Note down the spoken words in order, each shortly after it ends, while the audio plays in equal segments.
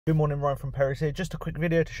Good morning, Ryan from Perry's here. Just a quick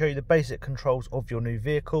video to show you the basic controls of your new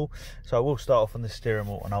vehicle. So I will start off on the steering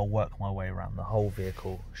wheel and I'll work my way around the whole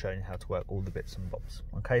vehicle, showing you how to work all the bits and bobs.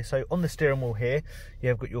 Okay, so on the steering wheel here, you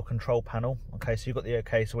have got your control panel. Okay, so you've got the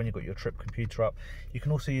OK, so when you've got your trip computer up, you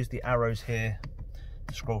can also use the arrows here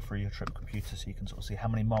to scroll through your trip computer so you can sort of see how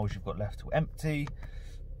many miles you've got left to empty.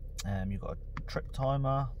 You've got a trip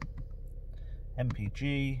timer,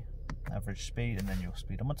 MPG, average speed, and then your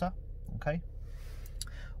speedometer. Okay.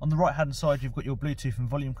 On the right hand side, you've got your Bluetooth and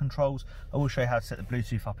volume controls. I will show you how to set the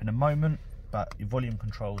Bluetooth up in a moment, but your volume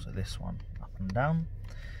controls are this one, up and down.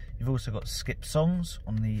 You've also got skip songs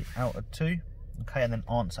on the outer two, okay, and then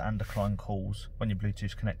answer and decline calls when your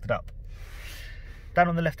Bluetooth's connected up. Down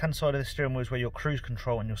on the left hand side of the steering wheel is where your cruise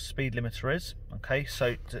control and your speed limiter is. Okay,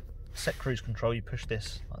 so to set cruise control, you push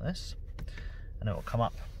this like this, and it will come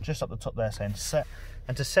up just up the top there saying set.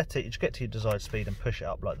 And to set it, you just get to your desired speed and push it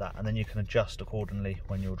up like that, and then you can adjust accordingly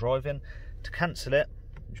when you're driving. To cancel it,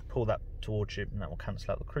 you just pull that towards you and that will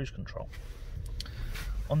cancel out the cruise control.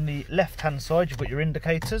 On the left hand side, you've got your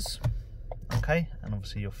indicators, okay, and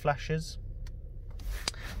obviously your flashes.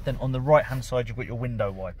 Then on the right hand side, you've got your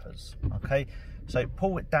window wipers, okay. So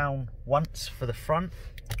pull it down once for the front,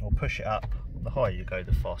 or push it up. The higher you go,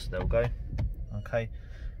 the faster they'll go, okay.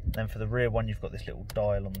 Then for the rear one, you've got this little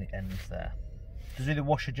dial on the end there. To do the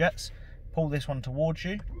washer jets, pull this one towards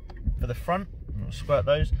you for the front, and it'll squirt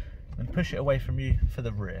those, and push it away from you for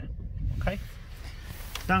the rear. Okay.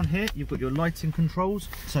 Down here, you've got your lighting controls.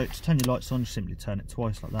 So to turn your lights on, just simply turn it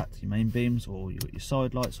twice like that to your main beams, or you've got your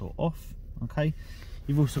side lights or off. Okay.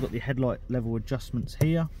 You've also got the headlight level adjustments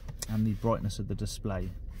here, and the brightness of the display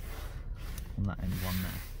on that end one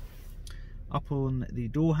there. Up on the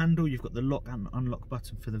door handle, you've got the lock and unlock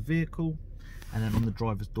button for the vehicle. And then on the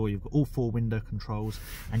driver's door, you've got all 4 window controls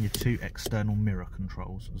and your 2 external mirror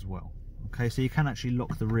controls as well. Okay, so you can actually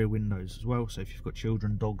lock the rear windows as well. So if you've got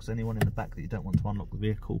children, dogs, anyone in the back that you don't want to unlock the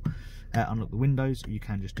vehicle, unlock the windows, you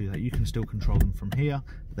can just do that. You can still control them from here,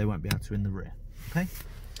 but they won't be able to in the rear. Okay.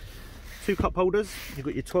 2 cup holders. You've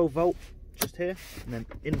got your 12 volt just here, and then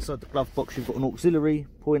inside the glove box, you've got an auxiliary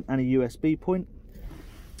point and a USB point.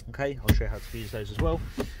 Okay, I'll show you how to use those as well.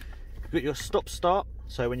 You've got your stop start.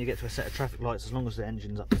 So when you get to a set of traffic lights, as long as the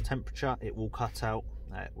engine's up to temperature, it will cut out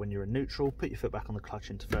when you're in neutral. Put your foot back on the clutch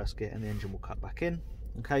into first gear and the engine will cut back in.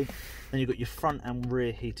 Okay. Then you've got your front and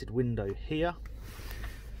rear heated window here.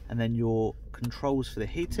 And then your controls for the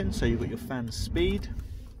heating. So you've got your fan speed,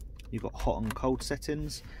 you've got hot and cold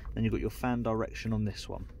settings, then you've got your fan direction on this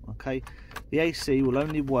one. Okay. The AC will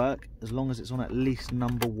only work as long as it's on at least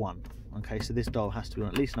number 1. Okay, so this dial has to be on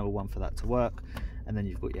at least number 1 for that to work. And then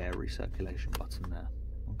you've got your air recirculation button there.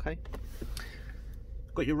 Okay,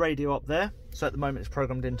 got your radio up there. So at the moment it's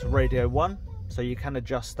programmed into radio 1, so you can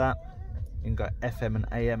adjust that. You can go FM and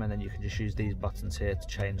AM, and then you can just use these buttons here to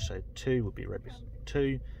change. So 2 would be radio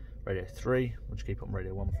 2, radio 3. We'll just keep it on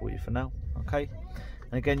radio 1 for you for now. Okay,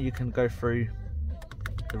 and again you can go through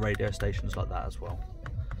the radio stations like that as well.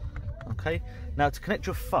 Okay, now to connect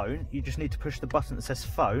your phone, you just need to push the button that says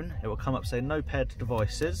phone. It will come up saying no paired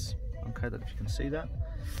devices. Okay, I don't know if you can see that.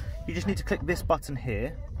 You just need to click this button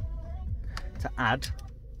here to add.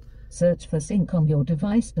 Search for sync on your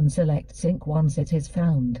device and select sync once it is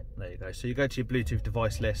found. There you go. So you go to your Bluetooth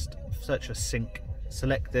device list, search for sync,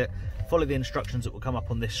 select it, follow the instructions that will come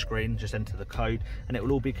up on this screen, just enter the code and it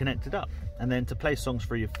will all be connected up. And then to play songs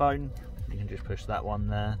through your phone, you can just push that one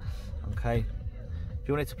there. Okay. If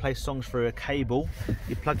you wanted to play songs through a cable,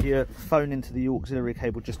 you plug your phone into the auxiliary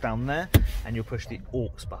cable just down there and you'll push the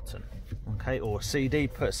aux button. Okay, or a CD,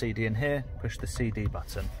 put a CD in here, push the CD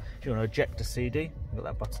button. If you want to eject a CD, you've got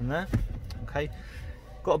that button there. Okay,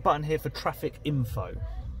 got a button here for traffic info.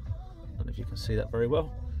 I don't know if you can see that very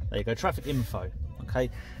well. There you go, traffic info. Okay,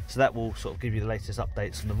 so that will sort of give you the latest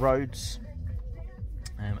updates on the roads.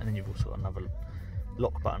 And then you've also got another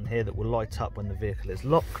lock button here that will light up when the vehicle is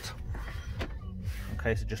locked.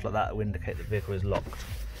 Okay, so just like that, it will indicate the vehicle is locked.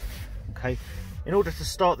 Okay, in order to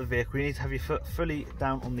start the vehicle, you need to have your foot fully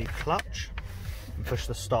down on the clutch and push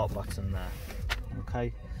the start button there.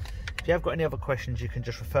 Okay, if you have got any other questions, you can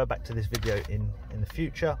just refer back to this video in the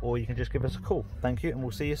future, or you can just give us a call. Thank you, and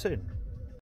we'll see you soon.